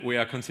We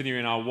are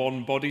continuing our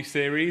One Body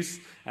series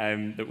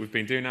that we've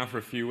been doing now for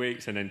a few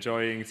weeks and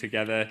enjoying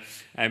together.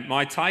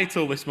 My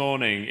title this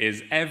morning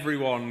is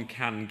Everyone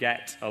Can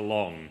Get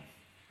Along.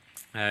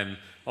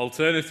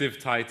 Alternative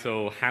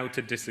title, How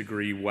to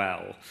Disagree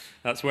Well.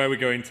 That's where we're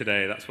going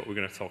today. That's what we're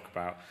going to talk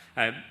about.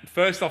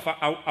 First off,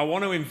 I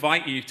want to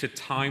invite you to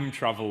time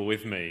travel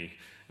with me.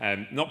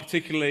 Not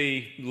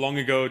particularly long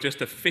ago, just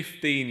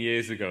 15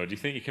 years ago. Do you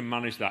think you can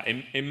manage that?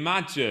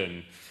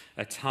 Imagine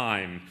a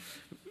time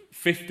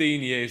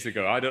 15 years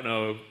ago. I don't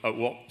know at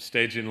what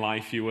stage in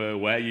life you were,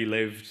 where you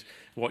lived,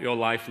 what your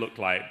life looked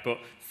like, but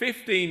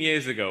 15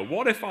 years ago,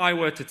 what if I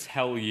were to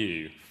tell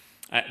you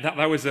that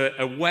there was a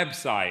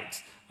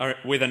website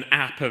with an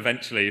app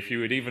eventually, if you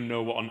would even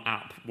know what an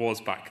app was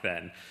back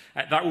then,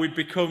 that would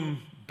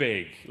become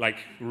big, like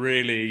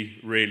really,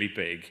 really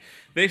big.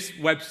 This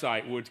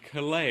website would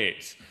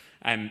collate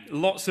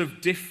lots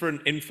of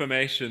different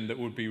information that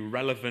would be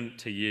relevant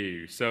to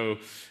you. So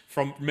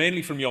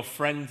mainly from your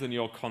friends and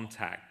your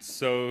contacts.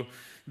 So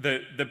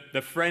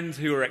the friends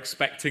who are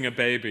expecting a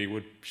baby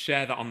would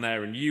share that on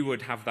there, and you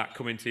would have that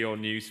come into your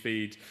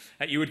newsfeed.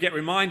 You would get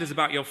reminders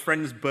about your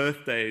friends'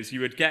 birthdays.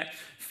 You would get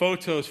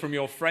photos from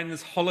your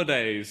friends'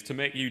 holidays to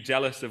make you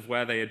jealous of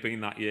where they had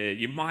been that year.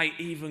 You might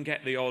even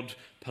get the odd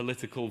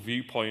political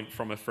viewpoint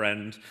from a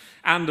friend.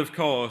 And of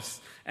course,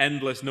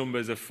 endless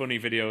numbers of funny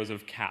videos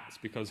of cats,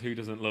 because who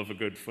doesn't love a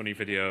good funny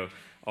video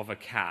of a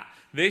cat?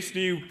 This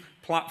new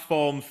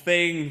platform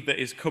thing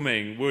that is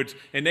coming would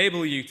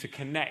enable you to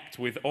connect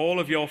with all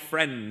of your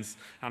friends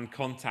and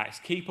contacts,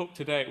 keep up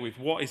to date with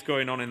what is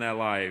going on in their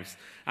lives,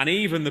 and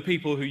even the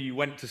people who you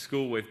went to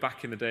school with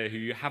back in the day who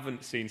you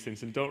haven't seen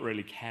since and don't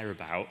really care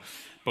about,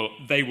 but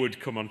they would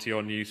come onto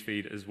your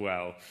newsfeed as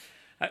well.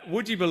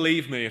 Would you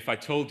believe me if I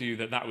told you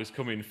that that was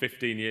coming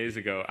 15 years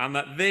ago, and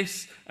that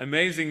this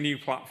amazing new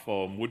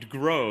platform would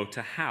grow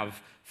to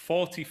have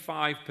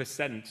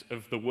 45%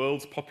 of the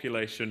world's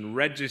population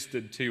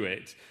registered to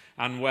it,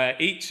 and where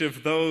each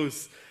of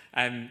those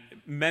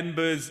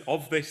members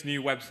of this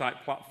new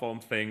website platform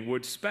thing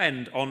would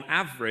spend, on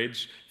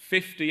average,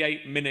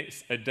 58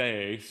 minutes a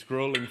day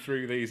scrolling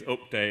through these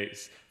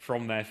updates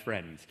from their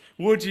friends?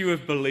 Would you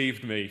have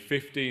believed me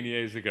 15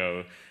 years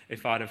ago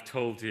if I'd have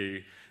told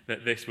you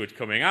that this would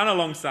coming? And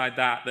alongside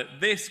that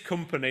this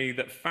company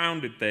that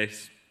founded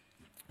this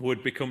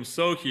would become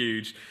so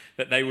huge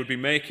that they would be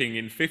making,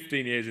 in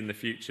 15 years in the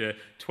future,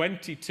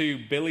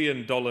 $22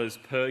 billion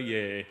per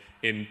year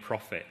in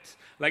profit.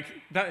 Like,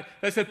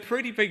 that's a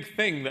pretty big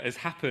thing that has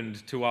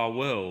happened to our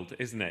world,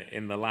 isn't it,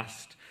 in the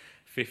last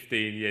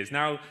 15 years.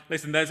 Now,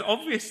 listen, there's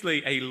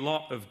obviously a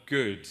lot of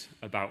good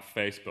about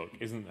Facebook,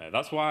 isn't there?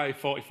 That's why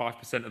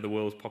 45% of the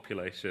world's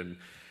population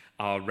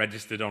are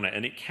registered on it,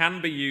 and it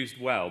can be used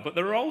well. But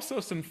there are also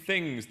some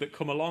things that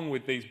come along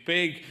with these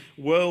big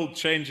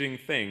world-changing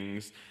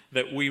things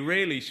that we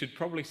really should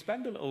probably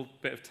spend a little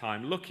bit of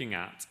time looking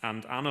at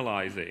and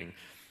analysing.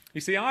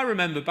 You see, I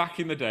remember back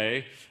in the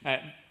day,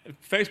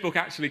 Facebook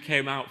actually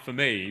came out for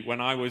me when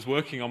I was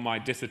working on my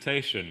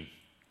dissertation,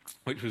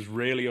 which was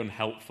really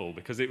unhelpful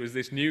because it was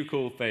this new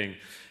cool thing.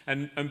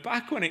 And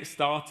back when it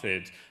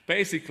started,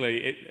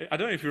 basically, I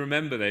don't know if you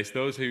remember this,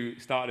 those who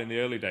started in the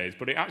early days,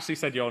 but it actually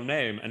said your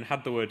name and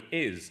had the word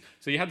is.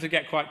 So you had to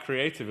get quite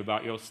creative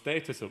about your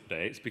status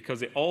updates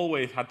because it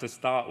always had to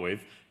start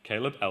with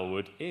Caleb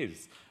Elwood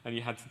is. And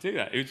you had to do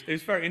that. It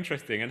was very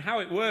interesting. And how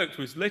it worked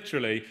was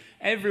literally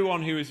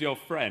everyone who was your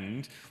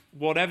friend,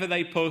 whatever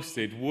they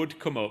posted would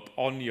come up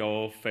on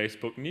your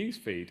Facebook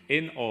newsfeed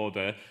in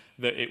order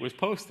that it was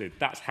posted.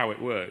 That's how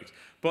it worked.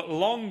 But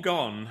long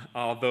gone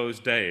are those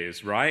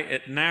days,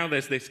 right? Now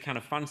there's this kind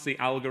of fancy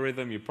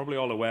algorithm, you're probably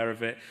all aware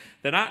of it,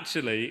 that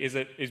actually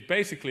is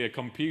basically a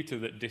computer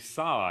that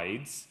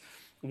decides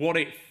what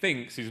it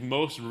thinks is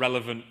most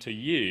relevant to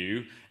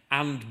you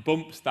and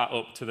bumps that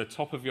up to the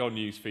top of your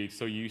newsfeed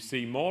so you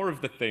see more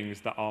of the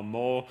things that are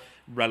more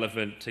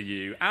relevant to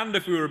you. And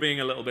if we were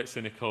being a little bit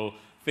cynical,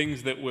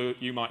 things that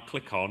you might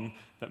click on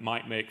that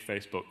might make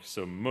Facebook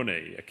some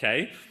money,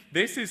 okay?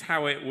 This is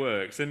how it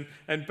works. And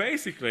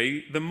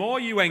basically, the more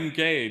you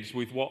engage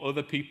with what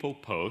other people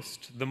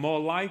post, the more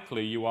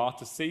likely you are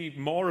to see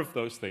more of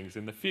those things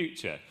in the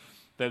future.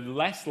 The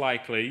less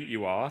likely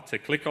you are to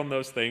click on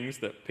those things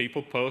that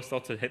people post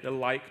or to hit the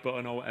like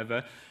button or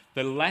whatever,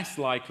 the less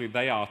likely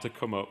they are to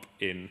come up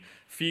in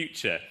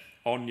future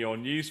on your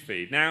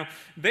newsfeed. Now,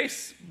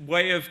 this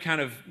way of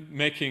kind of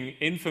making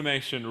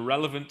information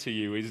relevant to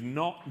you is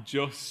not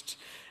just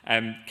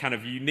kind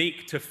of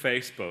unique to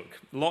Facebook.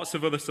 Lots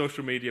of other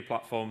social media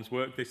platforms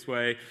work this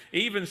way.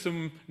 Even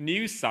some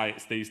news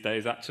sites these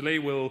days actually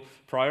will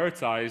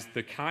prioritize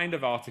the kind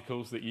of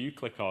articles that you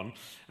click on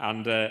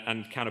and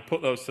kind of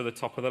put those to the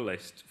top of the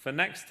list for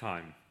next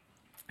time.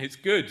 It's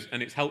good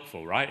and it's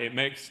helpful, right? It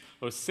makes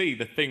us see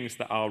the things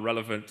that are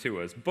relevant to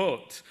us.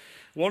 But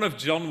one of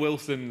John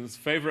Wilson's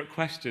favourite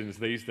questions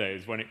these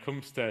days when it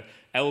comes to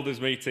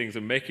elders' meetings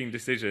and making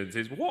decisions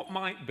is, what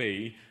might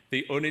be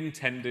the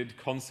unintended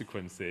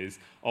consequences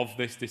of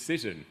this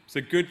decision? It's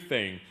a good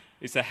thing,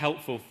 it's a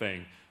helpful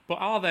thing, but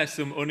are there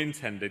some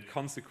unintended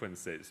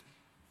consequences?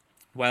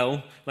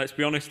 Well, let's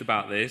be honest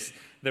about this.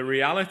 The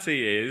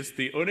reality is,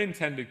 the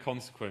unintended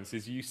consequence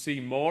is you see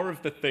more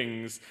of the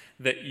things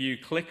that you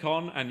click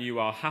on and you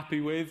are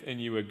happy with and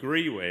you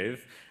agree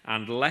with,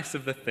 and less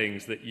of the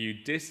things that you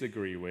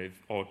disagree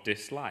with or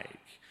dislike.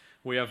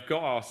 We have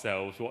got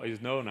ourselves what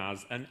is known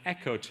as an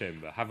echo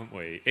chamber, haven't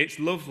we? It's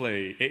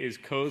lovely, it is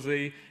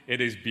cozy,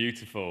 it is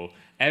beautiful.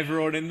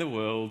 Everyone in the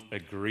world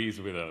agrees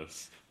with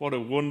us. What a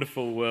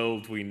wonderful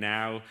world we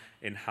now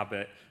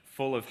inhabit,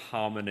 full of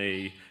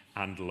harmony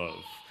and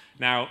love.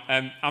 Now,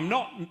 I'm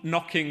not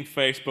knocking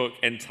Facebook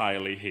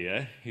entirely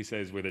here, he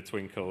says with a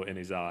twinkle in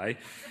his eye.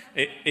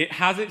 It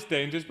has its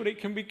dangers, but it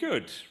can be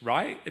good,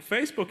 right?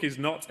 Facebook is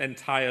not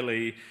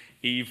entirely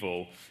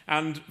evil.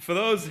 And for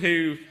those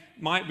who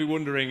might be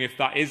wondering if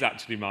that is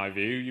actually my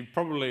view,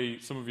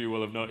 some of you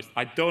will have noticed,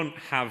 I don't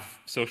have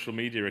social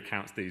media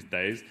accounts these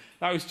days.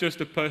 That was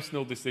just a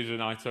personal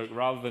decision I took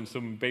rather than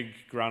some big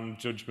grand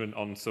judgment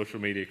on social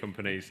media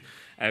companies.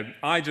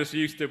 What I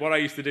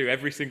used to do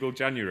every single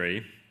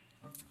January,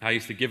 I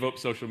used to give up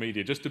social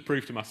media just to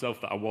prove to myself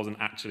that I wasn't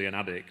actually an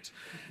addict.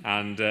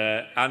 And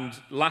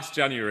last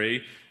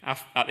January,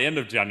 at the end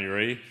of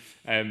January,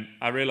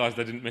 I realised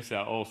I didn't miss it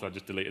at all, so I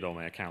just deleted all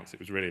my accounts. It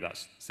was really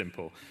that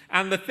simple.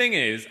 And the thing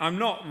is, I'm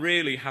not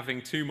really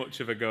having too much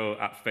of a go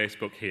at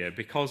Facebook here,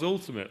 because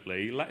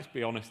ultimately, let's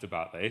be honest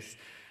about this,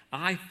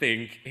 I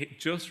think it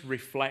just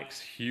reflects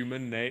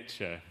human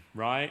nature,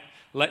 right?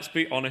 Let's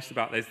be honest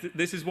about this.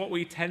 This is what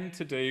we tend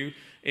to do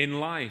in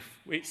life.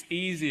 It's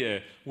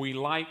easier. We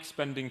like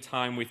spending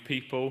time with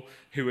people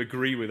who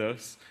agree with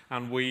us,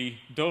 and we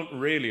don't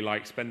really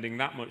like spending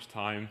that much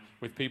time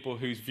with people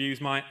whose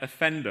views might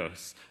offend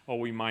us or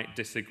we might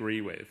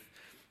disagree with.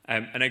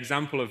 An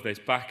example of this,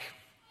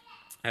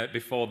 I'm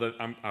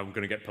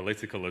going to get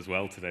political as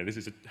well today. This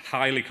is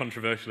highly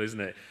controversial,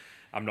 isn't it?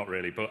 I'm not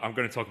really, but I'm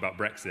going to talk about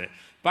Brexit.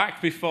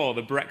 Back before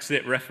the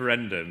Brexit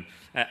referendum,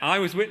 I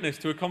was witness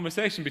to a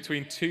conversation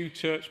between two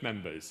church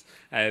members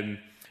and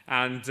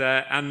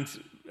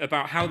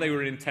about how they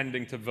were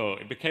intending to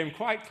vote. It became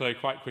quite clear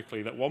quite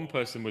quickly that one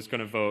person was going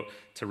to vote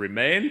to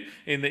remain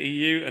in the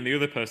EU and the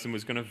other person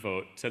was going to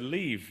vote to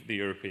leave the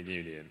European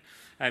Union.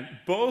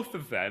 Both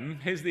of them,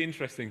 here's the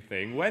interesting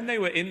thing, when they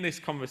were in this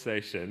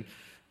conversation,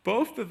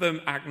 both of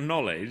them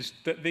acknowledged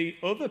that the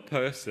other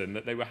person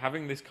that they were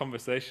having this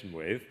conversation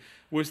with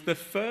was the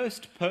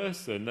first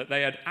person that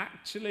they had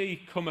actually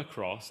come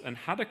across and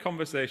had a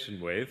conversation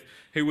with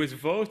who was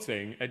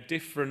voting a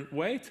different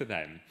way to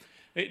them.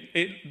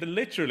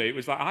 Literally, it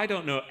was like, I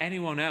don't know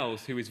anyone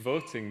else who is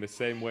voting the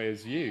same way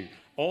as you.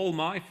 All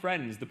my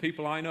friends, the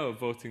people I know, are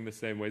voting the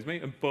same way as me,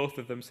 and both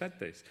of them said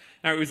this.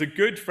 Now, it was a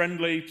good,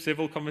 friendly,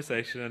 civil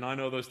conversation, and I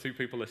know those two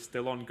people are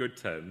still on good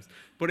terms,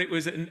 but it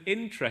was an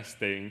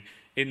interesting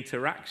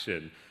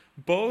interaction.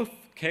 Both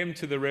came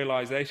to the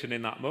realization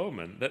in that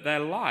moment that their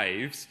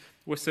lives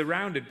were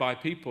surrounded by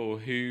people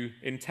who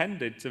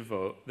intended to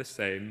vote the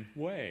same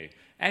way.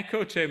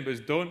 Echo chambers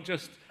don't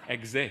just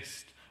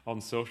exist on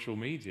social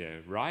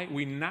media, right?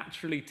 We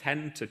naturally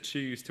tend to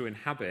choose to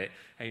inhabit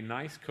a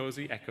nice,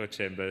 cozy echo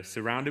chamber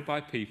surrounded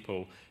by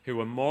people who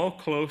are more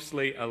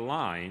closely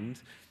aligned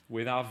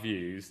with our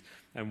views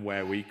and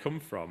where we come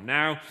from.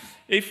 Now,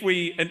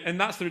 and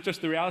that's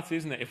just the reality,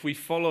 isn't it? If we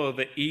follow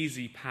the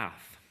easy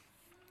path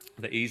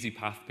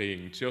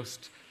being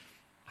just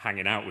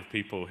hanging out with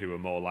people who are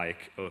more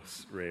like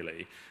us,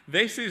 really.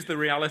 This is the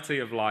reality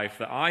of life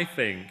that I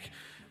think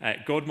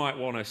God might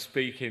want to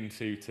speak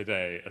into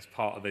today as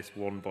part of this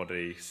One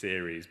Body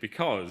series,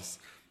 because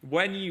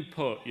when you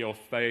put your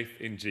faith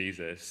in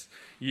Jesus,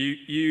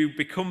 you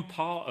become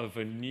part of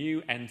a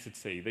new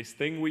entity, this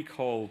thing we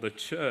call the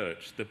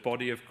church, the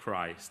body of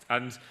Christ.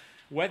 And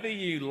whether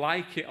you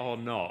like it or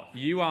not,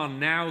 you are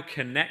now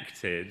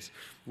connected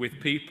with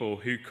people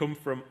who come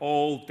from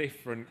all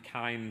different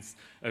kinds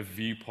of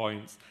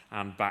viewpoints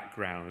and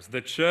backgrounds.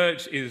 The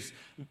church is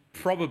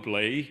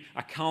probably,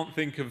 I can't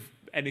think of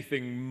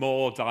anything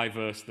more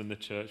diverse than the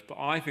church, but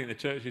I think the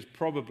church is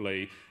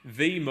probably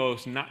the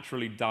most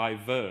naturally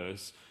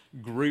diverse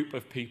group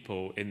of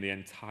people in the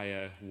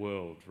entire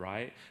world,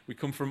 right? We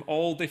come from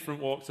all different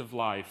walks of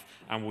life,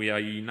 and we are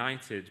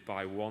united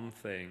by one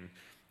thing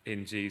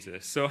in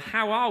Jesus. So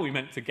how are we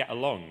meant to get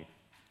along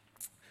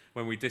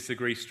when we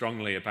disagree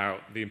strongly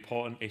about the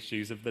important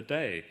issues of the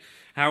day?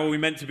 How are we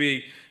meant to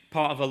be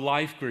part of a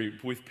life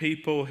group with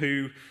people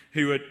who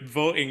are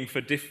voting for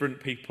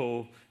different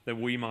people than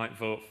we might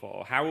vote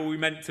for? How are we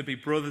meant to be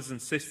brothers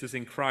and sisters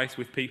in Christ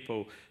with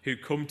people who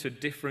come to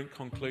different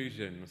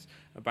conclusions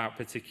about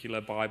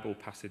particular Bible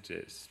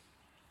passages?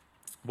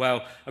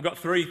 Well, I've got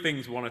three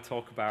things we want to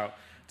talk about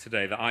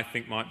today that I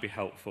think might be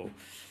helpful.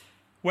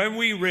 When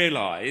we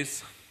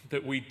realize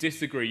that we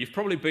disagree, you've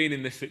probably been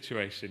in this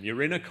situation.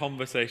 You're in a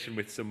conversation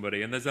with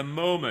somebody, and there's a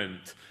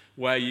moment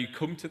where you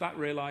come to that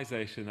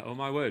realization that, oh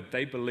my word,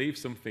 they believe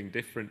something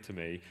different to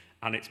me,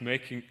 and it's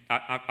making,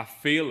 I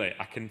feel it.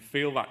 I can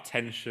feel that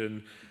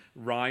tension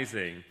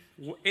rising.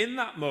 In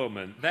that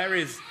moment, there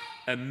is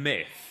a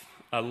myth,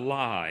 a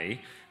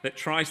lie, that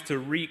tries to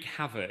wreak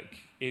havoc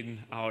in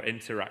our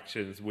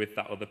interactions with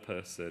that other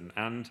person.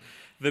 And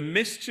the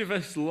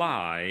mischievous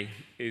lie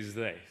is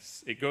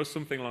this. It goes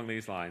something along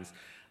these lines.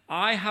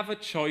 I have a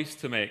choice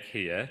to make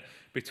here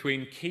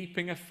between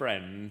keeping a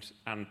friend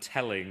and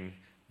telling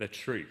the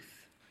truth.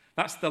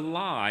 That's the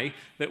lie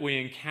that we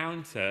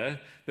encounter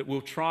that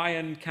will try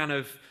and kind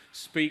of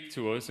speak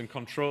to us and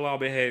control our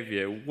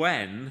behavior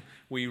when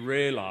we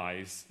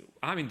realize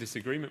I'm in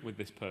disagreement with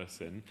this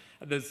person.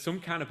 There's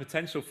some kind of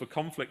potential for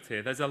conflict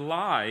here. There's a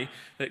lie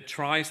that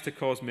tries to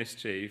cause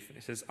mischief.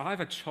 It says, I have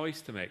a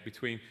choice to make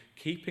between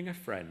keeping a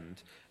friend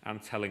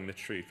and telling the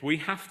truth. We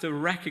have to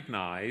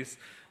recognize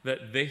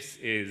that this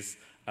is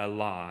a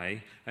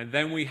lie, and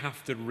then we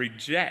have to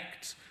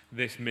reject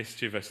this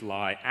mischievous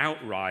lie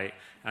outright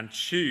and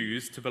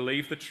choose to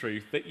believe the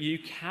truth that you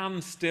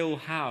can still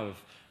have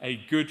a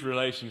good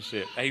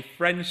relationship, a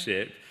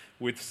friendship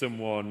with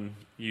someone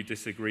you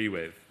disagree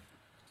with.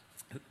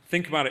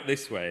 Think about it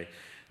this way.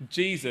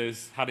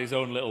 Jesus had his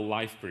own little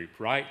life group,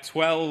 right?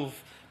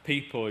 12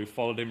 people who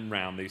followed him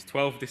around, these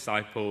 12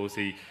 disciples.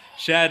 He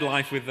shared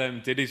life with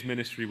them, did his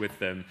ministry with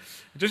them.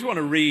 I just want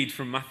to read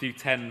from Matthew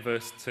 10,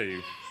 verse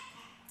 2,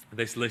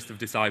 this list of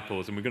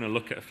disciples, and we're going to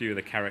look at a few of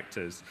the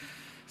characters.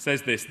 It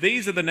says this,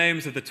 these are the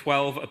names of the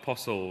 12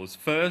 apostles.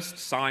 First,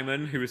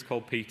 Simon, who is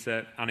called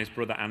Peter, and his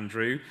brother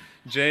Andrew.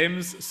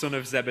 James, son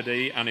of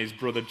Zebedee, and his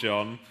brother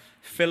John.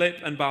 Philip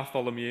and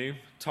Bartholomew.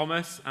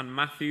 Thomas and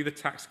Matthew the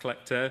tax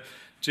collector.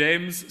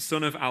 James,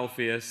 son of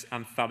Alphaeus,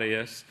 and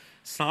Thaddeus.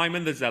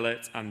 Simon the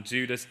zealot, and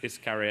Judas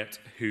Iscariot,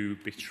 who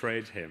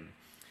betrayed him.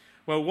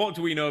 Well, what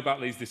do we know about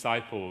these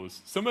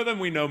disciples? Some of them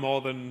we know more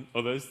than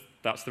others.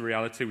 That's the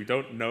reality. We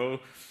don't know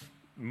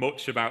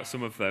much about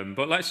some of them,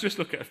 but let's just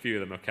look at a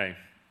few of them, okay?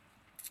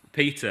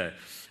 Peter,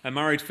 a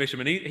married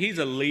fisherman, he's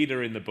a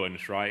leader in the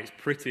bunch, right? It's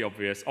pretty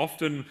obvious.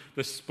 Often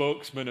the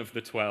spokesman of the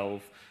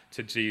 12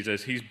 to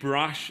Jesus. He's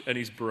brash and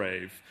he's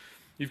brave.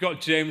 You've got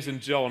James and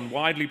John,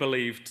 widely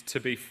believed to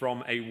be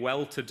from a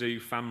well-to-do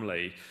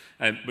family.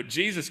 But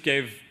Jesus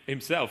gave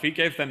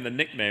them the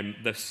nickname,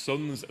 the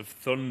Sons of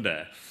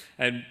Thunder.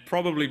 And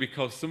probably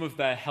because some of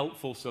their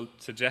helpful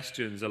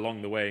suggestions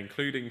along the way,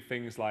 including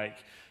things like,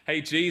 hey,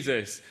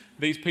 Jesus,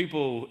 these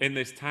people in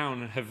this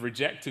town have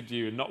rejected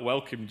you and not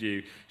welcomed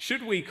you.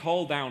 Should we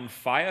call down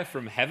fire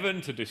from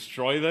heaven to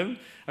destroy them?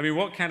 I mean,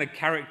 what kind of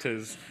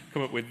characters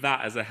come up with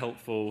that as a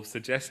helpful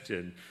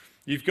suggestion?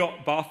 You've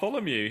got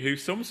Bartholomew, who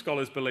some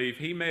scholars believe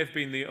he may have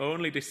been the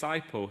only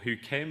disciple who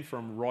came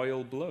from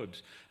royal blood,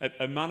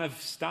 a man of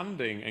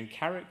standing and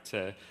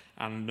character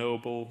and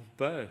noble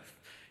birth.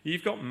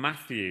 You've got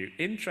Matthew,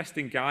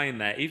 interesting guy in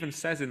there, even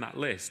says in that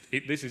list,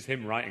 this is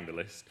him writing the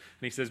list,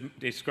 and he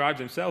describes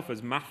himself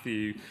as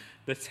Matthew,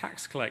 the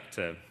tax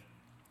collector,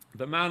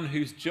 the man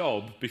whose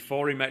job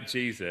before he met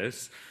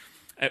Jesus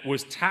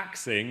was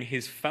taxing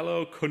his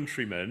fellow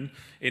countrymen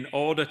in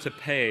order to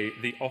pay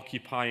the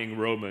occupying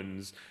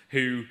Romans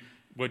who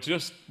were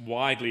just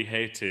widely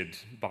hated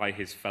by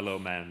his fellow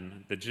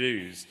men, the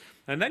Jews.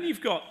 And then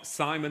you've got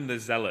Simon the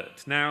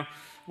Zealot. Now,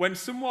 when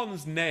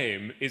someone's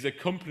name is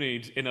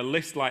accompanied in a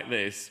list like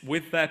this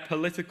with their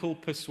political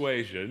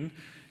persuasion,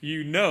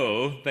 you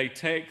know they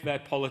take their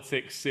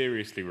politics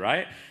seriously,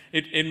 right?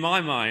 In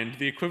my mind,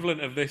 the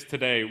equivalent of this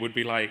today would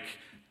be like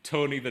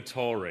Tony the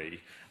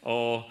Tory,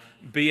 or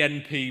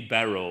BNP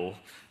Beryl,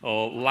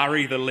 or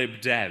Larry the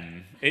Lib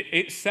Dem.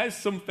 It says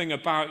something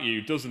about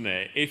you, doesn't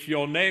it, if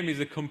your name is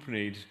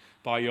accompanied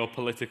by your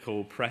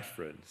political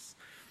preference.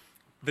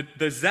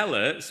 The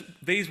Zealots,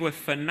 these were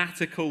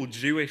fanatical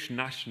Jewish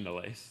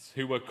nationalists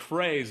who were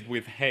crazed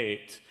with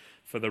hate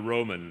for the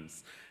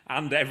Romans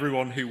and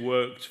everyone who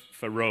worked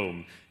for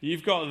Rome.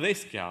 You've got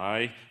this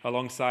guy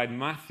alongside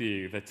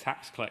Matthew, the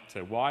tax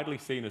collector, widely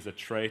seen as a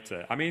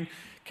traitor. I mean,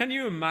 can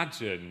you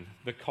imagine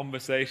the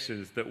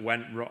conversations that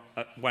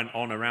went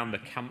on around the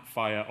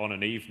campfire on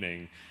an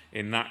evening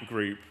in that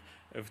group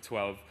of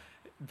 12?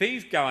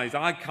 These guys,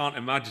 I can't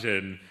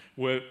imagine,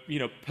 were,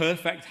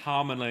 perfect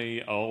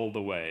harmony all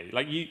the way.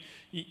 Like,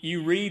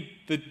 you read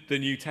the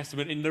New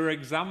Testament, and there are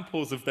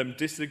examples of them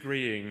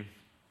disagreeing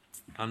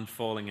and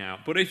falling out.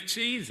 But if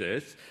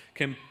Jesus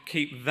can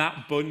keep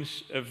that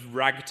bunch of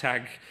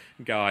ragtag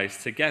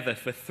guys together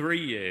for 3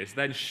 years,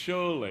 then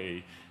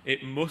surely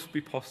it must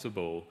be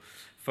possible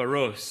for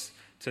us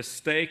to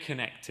stay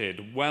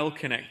connected, well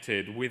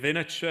connected within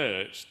a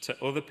church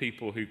to other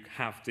people who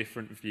have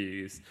different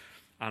views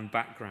and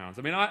backgrounds.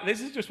 I mean, this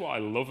is just what I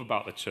love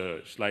about the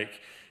church.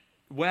 Like,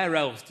 where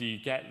else do you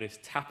get this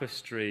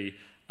tapestry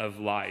of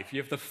life?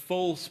 You have the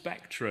full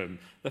spectrum,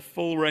 the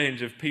full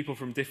range of people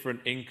from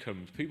different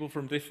incomes, people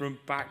from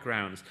different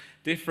backgrounds,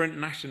 different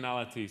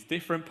nationalities,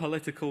 different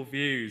political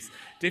views,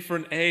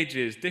 different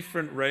ages,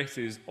 different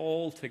races,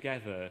 all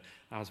together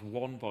as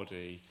one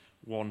body,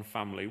 one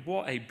family.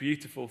 What a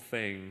beautiful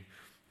thing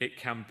it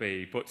can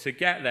be. But to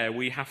get there,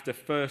 we have to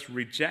first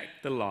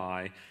reject the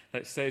lie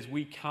that says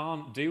we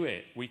can't do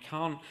it. We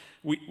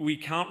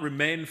can't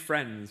remain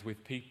friends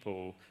with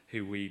people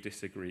who we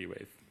disagree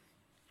with.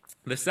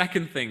 The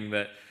second thing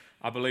that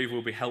I believe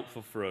will be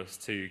helpful for us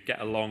to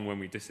get along when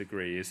we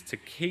disagree is to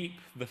keep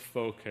the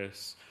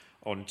focus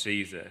on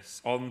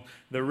Jesus, on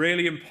the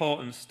really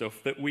important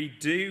stuff that we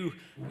do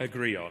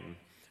agree on.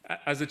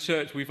 As a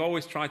church, we've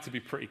always tried to be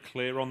pretty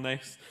clear on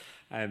this.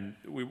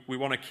 We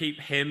want to keep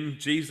him,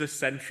 Jesus,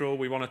 central.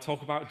 We want to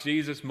talk about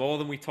Jesus more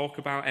than we talk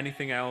about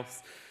anything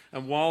else.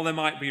 And while there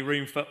might be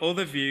room for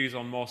other views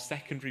on more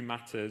secondary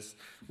matters,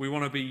 we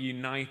want to be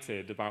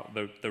united about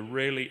the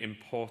really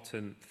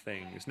important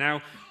things.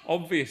 Now,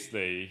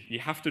 obviously, you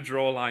have to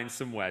draw a line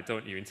somewhere,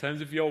 don't you? In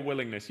terms of your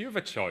willingness, you have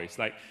a choice.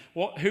 Like,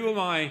 what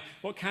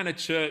kind of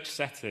church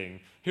setting,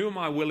 who am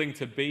I willing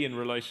to be in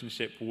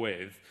relationship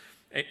with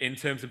in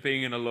terms of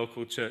being in a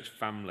local church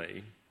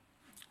family?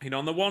 You know,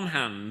 on the one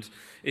hand,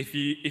 if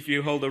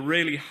you hold a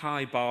really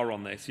high bar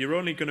on this, you're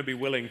only going to be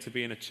willing to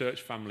be in a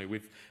church family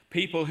with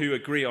people who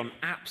agree on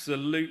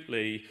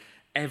absolutely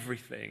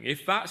everything.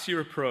 If that's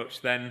your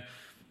approach, then,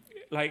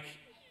 like,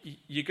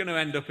 you're going to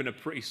end up in a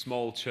pretty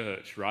small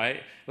church,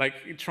 right?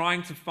 Like,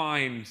 trying to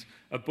find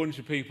a bunch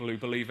of people who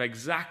believe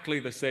exactly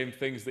the same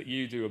things that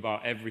you do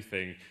about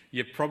everything,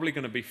 you're probably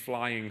going to be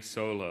flying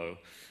solo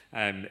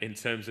in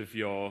terms of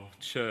your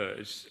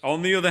church.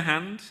 On the other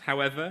hand,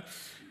 however,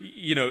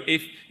 you know,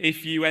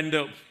 if you end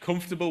up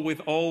comfortable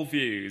with all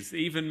views,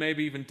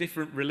 maybe even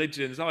different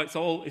religions, it's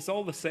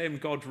all the same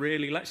God,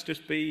 really, let's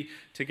just be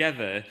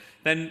together,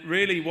 then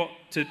really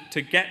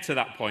to get to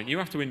that point, you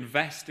have to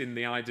invest in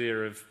the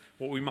idea of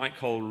what we might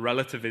call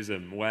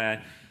relativism,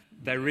 where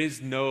there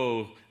is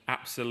no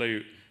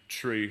absolute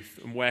truth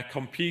and where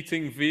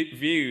competing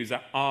views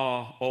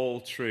are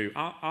all true.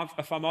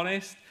 If I'm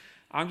honest,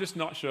 I'm just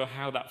not sure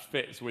how that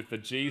fits with the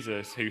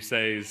Jesus who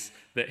says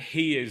that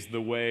he is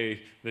the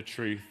way, the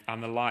truth,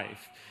 and the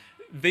life.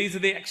 These are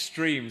the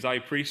extremes, I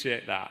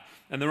appreciate that.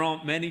 And there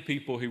aren't many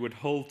people who would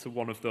hold to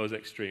one of those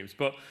extremes.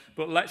 But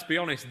let's be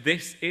honest,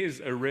 this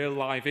is a real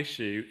live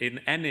issue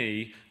in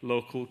any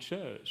local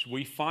church.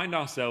 We find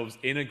ourselves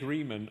in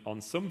agreement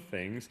on some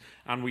things,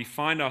 and we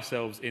find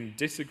ourselves in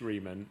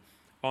disagreement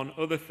on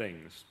other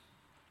things.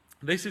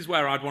 This is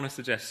where I'd want to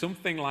suggest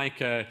something like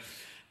a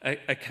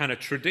kind of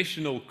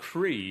traditional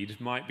creed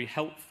might be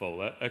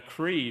helpful. A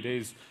creed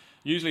is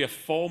usually a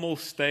formal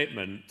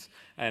statement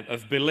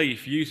of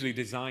belief, usually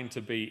designed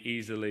to be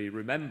easily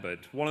remembered.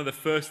 One of the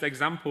first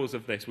examples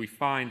of this we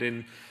find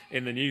in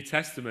the New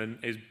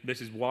Testament,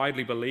 this is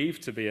widely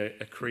believed to be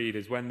a creed,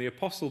 is when the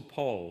Apostle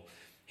Paul,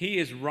 he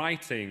is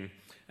writing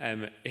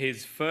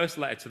his first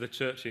letter to the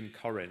church in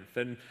Corinth.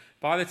 And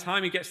by the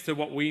time he gets to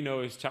what we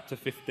know as chapter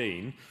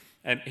 15,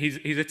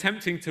 he's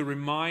attempting to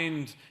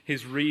remind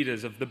his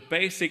readers of the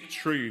basic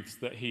truths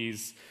that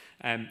he's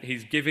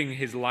giving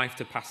his life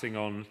to passing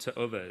on to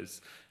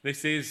others.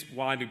 This is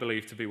widely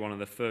believed to be one of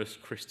the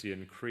first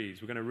Christian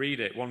creeds. We're going to read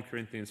it, 1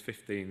 Corinthians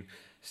 15,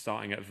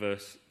 starting at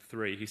verse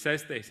 3. He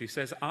says this, he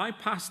says, "I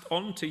passed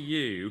on to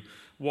you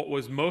what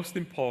was most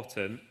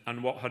important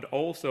and what had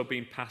also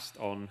been passed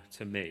on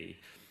to me."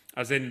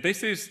 As in,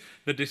 this is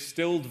the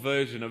distilled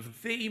version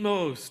of the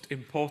most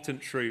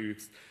important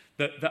truths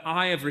that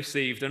I have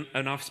received and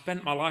I've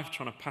spent my life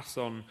trying to pass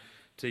on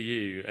to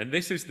you. And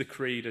this is the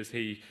creed as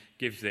he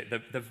gives it.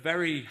 The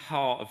very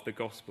heart of the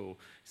gospel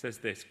says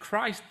this: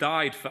 Christ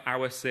died for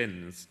our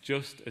sins,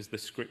 just as the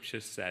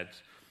scriptures said.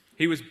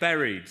 He was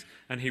buried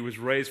and he was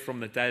raised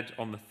from the dead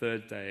on the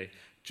third day,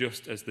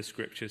 just as the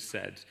scriptures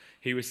said.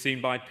 He was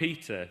seen by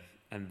Peter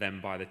and then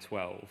by the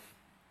 12.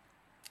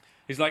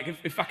 He's like,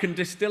 if I can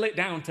distill it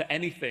down to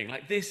anything,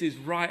 like this is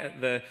right at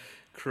the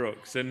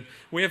crux. And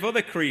we have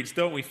other creeds,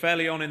 don't we?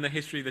 Fairly on in the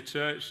history of the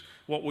church,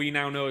 what we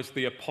now know as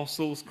the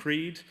Apostles'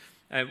 Creed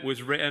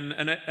was written.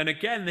 And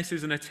again, this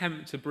is an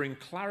attempt to bring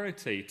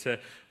clarity to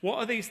what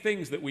are these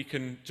things that we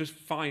can just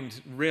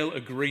find real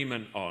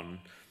agreement on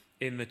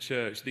in the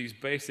church, these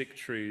basic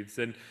truths.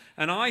 And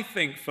I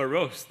think for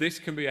us, this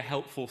can be a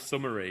helpful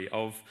summary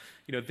of,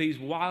 you know, these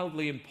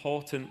wildly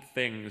important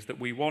things that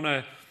we want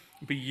to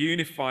be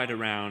unified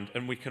around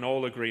and we can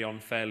all agree on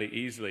fairly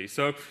easily.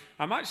 So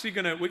we're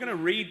going to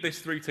read this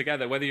through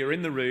together, whether you're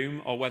in the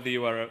room or whether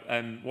you are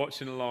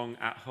watching along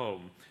at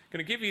home. I'm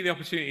going to give you the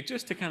opportunity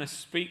just to kind of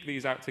speak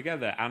these out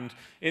together. And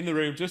in the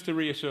room, just to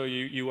reassure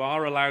you, you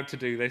are allowed to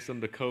do this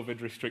under COVID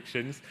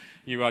restrictions.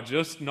 You are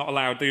just not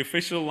allowed. The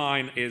official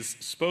line is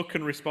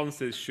spoken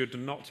responses should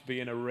not be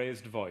in a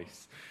raised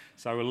voice.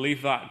 So I will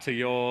leave that to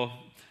your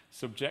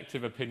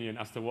subjective opinion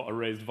as to what a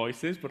raised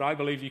voice is, but I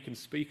believe you can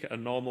speak at a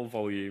normal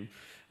volume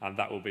and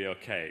that will be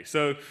okay.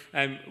 So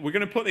we're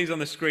going to put these on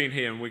the screen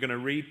here and we're going to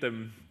read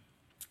them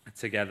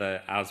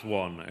together as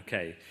one.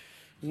 Okay.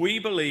 We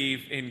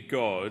believe in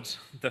God,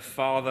 the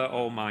Father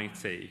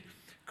Almighty,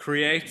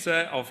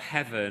 creator of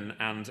heaven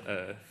and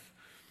earth.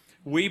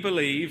 We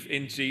believe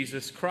in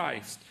Jesus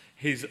Christ,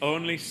 his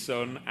only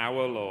Son,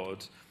 our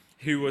Lord,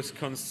 who was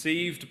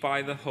conceived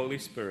by the Holy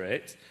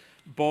Spirit,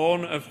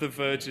 born of the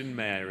Virgin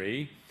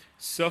Mary,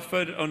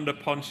 suffered under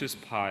Pontius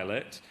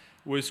Pilate,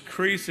 was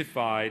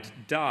crucified,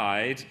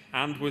 died,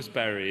 and was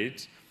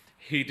buried.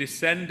 He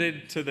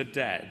descended to the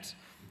dead.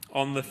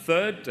 On the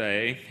third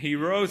day, he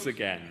rose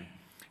again.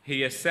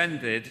 He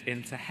ascended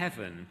into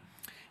heaven.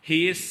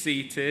 He is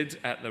seated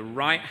at the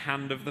right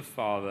hand of the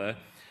Father,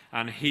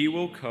 and he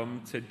will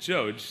come to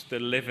judge the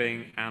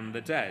living and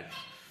the dead.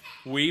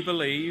 We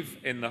believe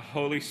in the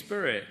Holy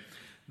Spirit,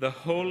 the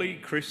holy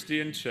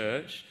Christian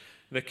church,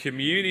 the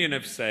communion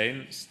of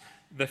saints,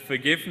 the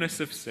forgiveness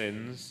of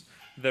sins,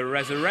 the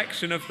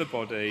resurrection of the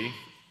body,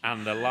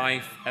 and the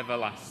life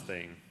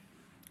everlasting.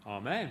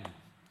 Amen.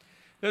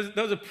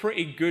 Those are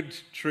pretty good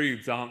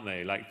truths, aren't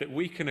they? Like that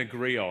we can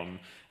agree on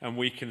and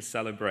we can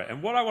celebrate.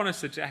 And what I want to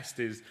suggest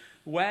is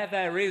where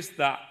there is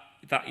that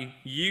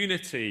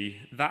unity,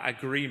 that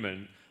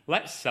agreement,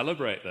 let's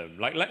celebrate them.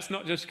 Like let's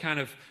not just kind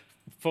of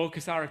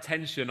focus our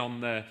attention on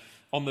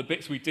the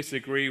bits we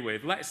disagree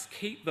with. Let's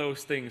keep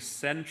those things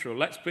central.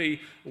 Let's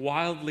be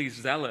wildly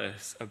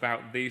zealous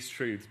about these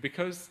truths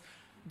because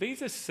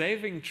these are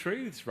saving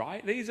truths,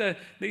 right? These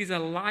are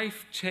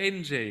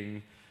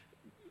life-changing,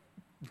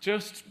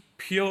 just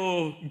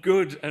pure,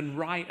 good and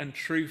right and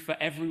true for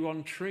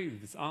everyone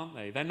truths, aren't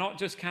they? They're not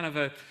just kind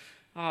of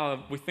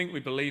we think we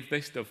believe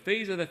this stuff.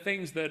 These are the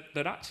things that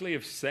actually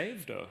have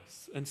saved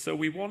us. And so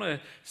we want to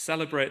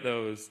celebrate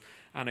those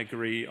and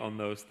agree on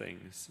those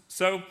things.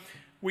 So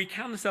we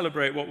can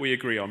celebrate what we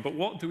agree on, but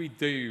what do we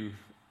do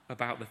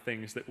about the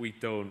things that we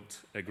don't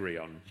agree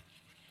on?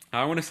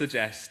 I want to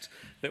suggest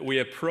that we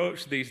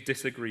approach these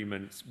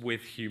disagreements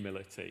with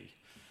humility.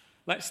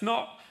 Let's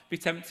not be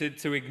tempted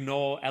to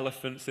ignore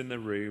elephants in the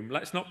room.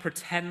 Let's not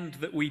pretend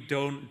that we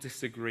don't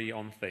disagree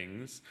on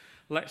things.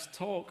 Let's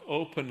talk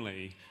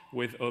openly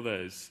with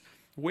others,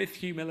 with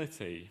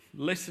humility,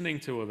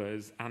 listening to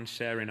others and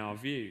sharing our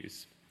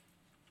views.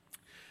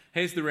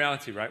 Here's the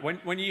reality, right?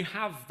 When you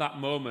have that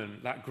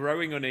moment, that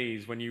growing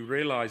unease, when you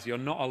realize you're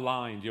not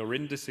aligned, you're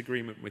in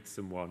disagreement with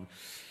someone,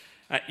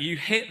 you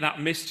hit that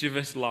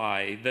mischievous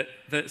lie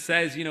that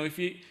says,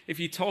 if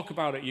you talk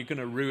about it, you're going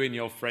to ruin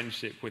your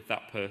friendship with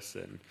that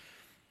person.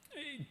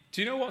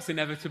 Do you know what's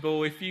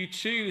inevitable? If you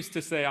choose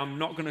to say, I'm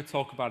not going to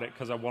talk about it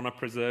because I want to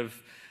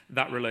preserve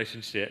that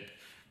relationship,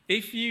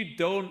 if you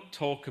don't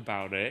talk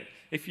about it,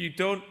 if you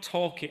don't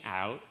talk it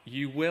out,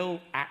 you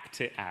will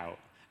act it out.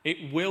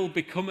 It will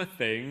become a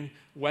thing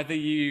whether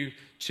you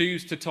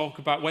choose to talk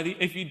about,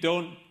 if you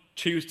don't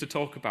choose to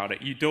talk about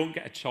it, you don't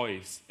get a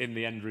choice in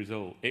the end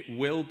result. It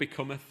will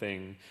become a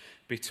thing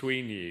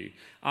between you.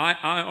 I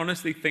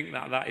honestly think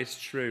that is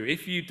true.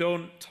 If you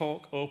don't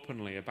talk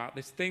openly about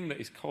this thing that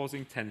is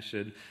causing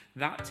tension,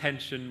 that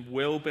tension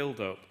will build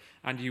up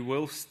and you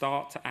will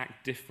start to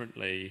act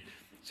differently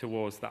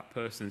towards that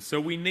person. So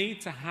we need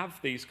to have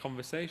these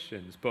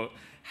conversations, but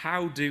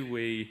how do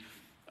we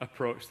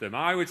approach them?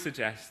 I would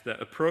suggest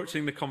that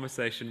approaching the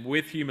conversation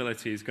with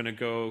humility is going to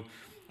go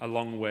a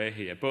long way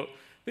here. But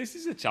this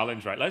is a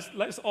challenge, right?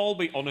 Let's all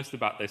be honest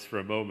about this for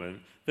a moment.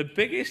 The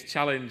biggest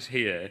challenge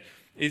here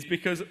is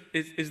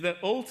that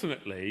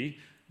ultimately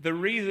the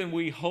reason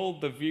we hold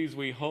the views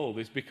we hold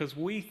is because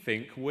we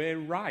think we're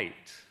right?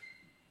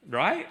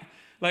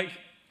 Like,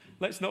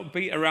 let's not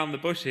beat around the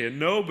bush here.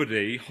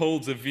 Nobody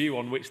holds a view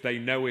on which they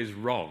know is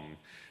wrong.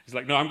 It's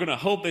like, no, I'm going to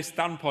hold this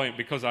standpoint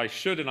because I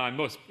should and I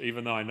must,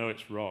 even though I know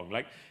it's wrong.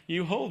 Like,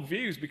 you hold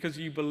views because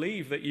you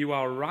believe that you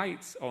are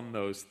right on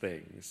those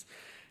things.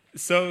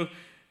 So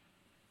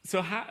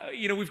how,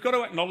 we've got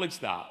to acknowledge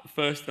that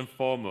first and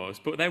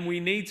foremost, but then we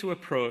need to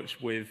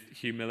approach with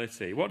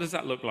humility. What does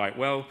that look like?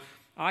 Well,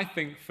 I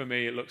think for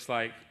me it looks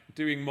like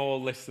doing more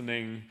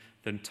listening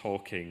than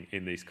talking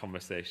in these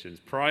conversations,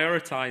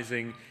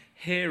 prioritizing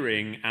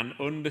hearing and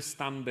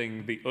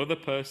understanding the other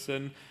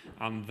person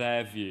and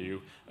their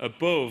view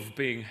above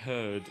being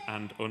heard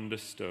and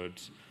understood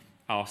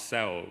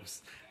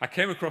ourselves. I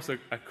came across a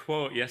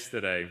quote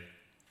yesterday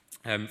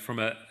from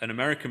an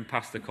American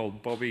pastor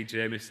called Bobby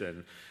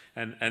Jamieson.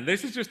 And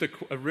this is just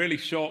a really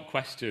short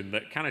question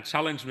that kind of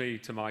challenged me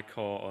to my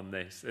core on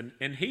this.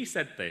 And he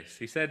said this.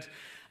 He said,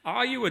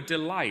 are you a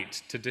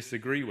delight to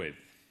disagree with?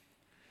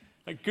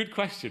 A good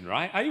question,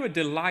 right? Are you a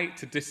delight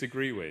to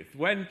disagree with?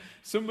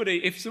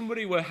 If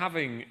somebody were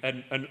having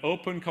an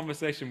open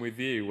conversation with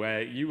you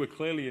where you were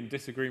clearly in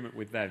disagreement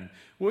with them,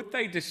 would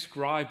they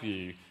describe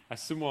you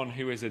as someone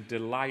who is a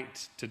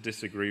delight to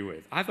disagree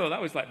with? I thought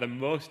that was like the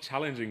most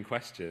challenging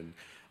question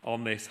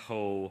on this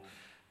whole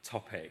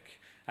topic.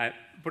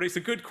 But it's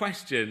a good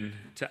question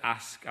to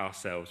ask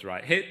ourselves,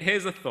 right?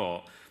 Here's a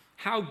thought.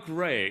 How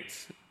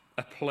great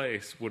a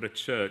place would a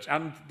church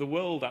and the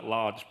world at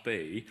large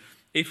be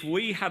if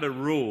we had a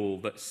rule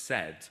that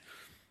said,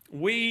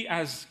 we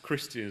as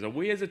Christians, or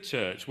we as a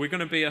church, we're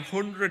going to be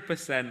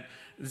 100%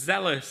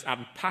 zealous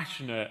and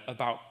passionate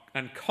about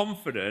and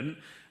confident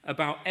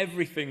about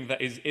everything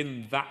that is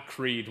in that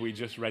creed we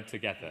just read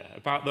together,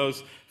 about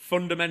those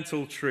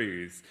fundamental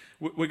truths.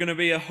 We're going to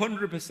be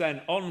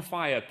 100% on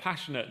fire,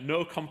 passionate,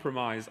 no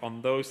compromise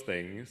on those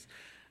things.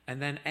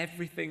 And then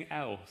everything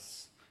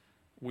else,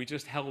 we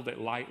just held it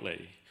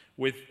lightly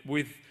with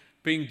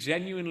being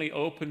genuinely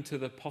open to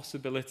the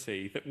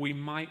possibility that we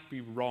might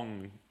be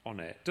wrong on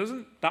it.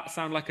 Doesn't that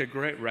sound like a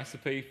great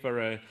recipe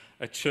for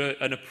a church,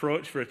 an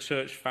approach for a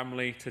church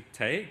family to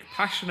take?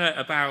 Passionate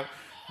about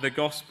the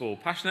gospel,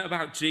 passionate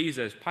about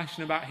Jesus,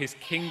 passionate about his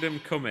kingdom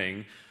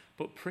coming,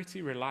 but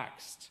pretty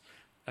relaxed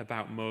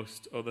about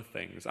most other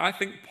things. I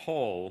think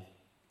Paul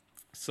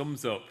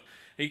sums up,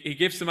 he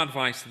gives some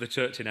advice to the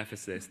church in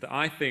Ephesus that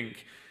I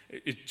think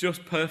is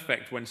just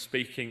perfect when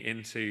speaking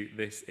into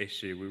this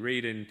issue. We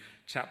read in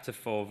chapter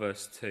 4,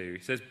 verse 2.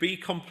 He says, "Be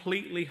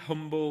completely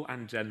humble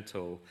and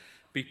gentle.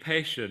 Be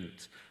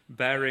patient,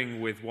 bearing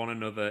with one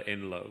another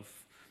in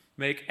love.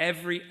 Make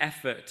every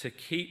effort to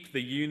keep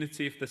the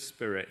unity of the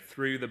Spirit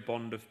through the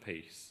bond of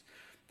peace.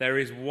 There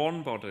is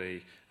one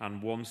body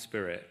and one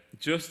Spirit,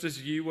 just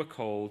as you were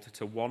called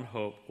to one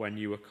hope when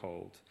you were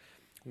called.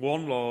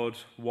 One Lord,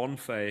 one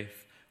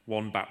faith,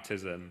 one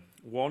baptism,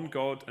 one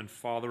God and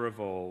Father of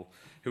all,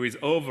 who is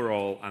over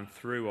all and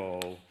through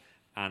all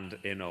and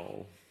in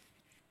all."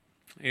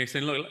 And he's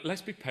saying, look,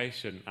 let's be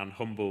patient and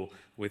humble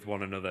with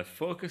one another.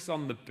 Focus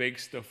on the big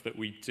stuff that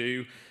we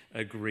do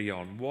agree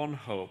on. One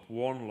hope,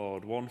 one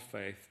Lord, one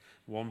faith,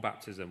 one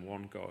baptism,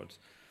 one God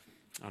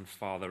and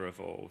Father of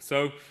all.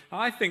 So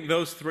I think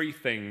those three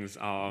things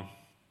are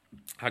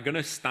going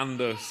to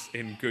stand us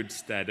in good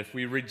stead. If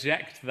we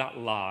reject that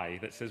lie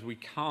that says we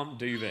can't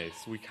do this,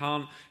 we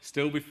can't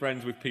still be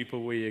friends with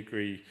people we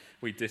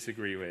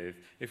disagree with.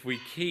 If we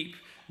keep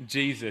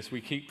Jesus,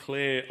 we keep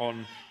clear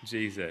on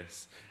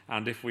Jesus,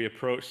 and if we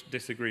approach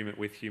disagreement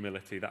with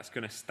humility, that's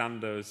going to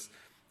stand us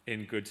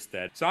in good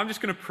stead. So I'm just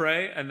going to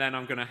pray, and then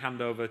I'm going to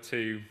hand over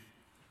to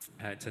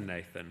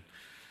Nathan.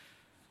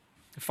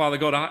 Father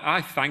God,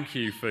 I thank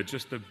you for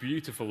just the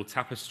beautiful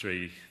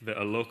tapestry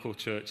that a local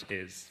church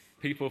is.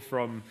 People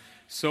from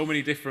so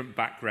many different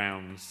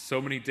backgrounds,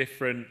 so many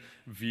different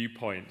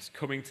viewpoints,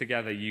 coming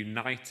together,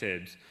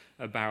 united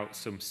about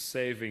some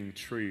saving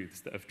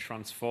truths that have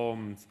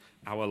transformed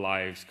our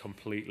lives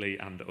completely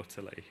and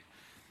utterly.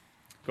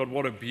 God,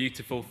 what a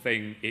beautiful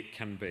thing it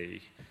can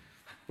be.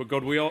 But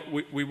God,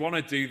 we want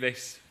to do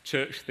this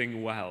church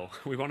thing well.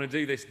 We want to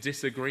do this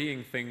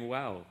disagreeing thing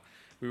well.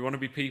 We want to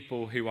be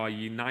people who are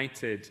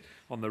united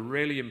on the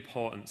really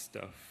important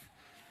stuff.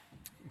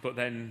 But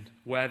then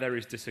where there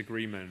is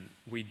disagreement,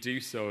 we do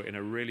so in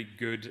a really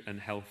good and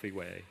healthy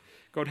way.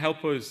 God,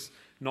 help us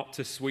not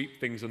to sweep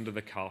things under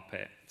the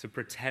carpet, to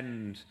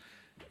pretend,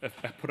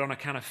 put on a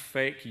kind of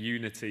fake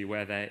unity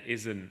where there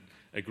isn't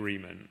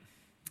agreement.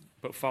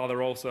 But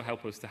Father, also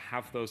help us to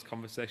have those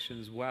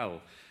conversations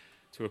well,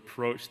 to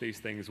approach these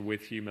things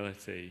with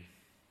humility.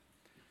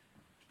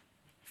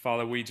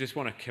 Father, we just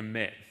want to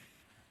commit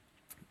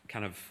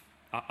kind of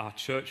our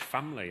church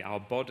family, our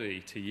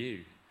body to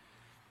you.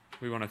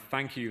 We want to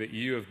thank you that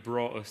you have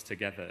brought us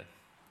together,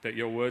 that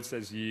your word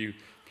says you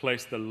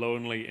place the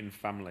lonely in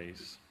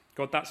families.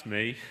 God, that's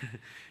me.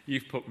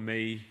 You've put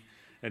me,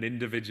 an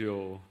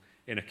individual,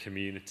 in a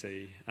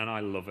community, and I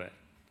love it.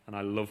 And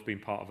I love being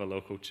part of a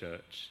local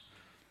church.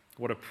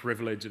 What a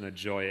privilege and a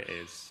joy it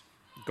is.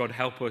 God,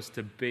 help us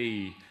to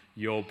be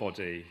your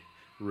body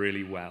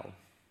really well.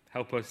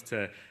 Help us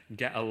to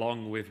get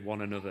along with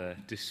one another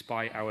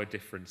despite our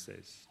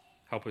differences.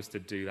 Help us to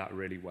do that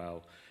really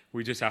well.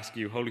 We just ask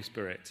you, Holy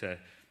Spirit, to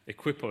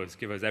equip us,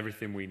 give us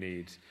everything we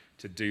need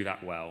to do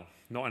that well.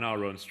 Not in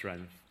our own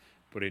strength,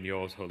 but in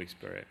yours, Holy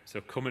Spirit. So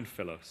come and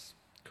fill us.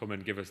 Come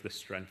and give us the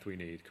strength we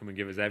need. Come and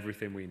give us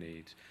everything we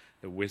need,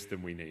 the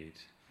wisdom we need,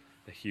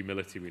 the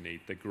humility we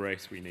need, the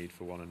grace we need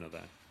for one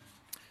another.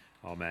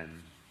 Amen.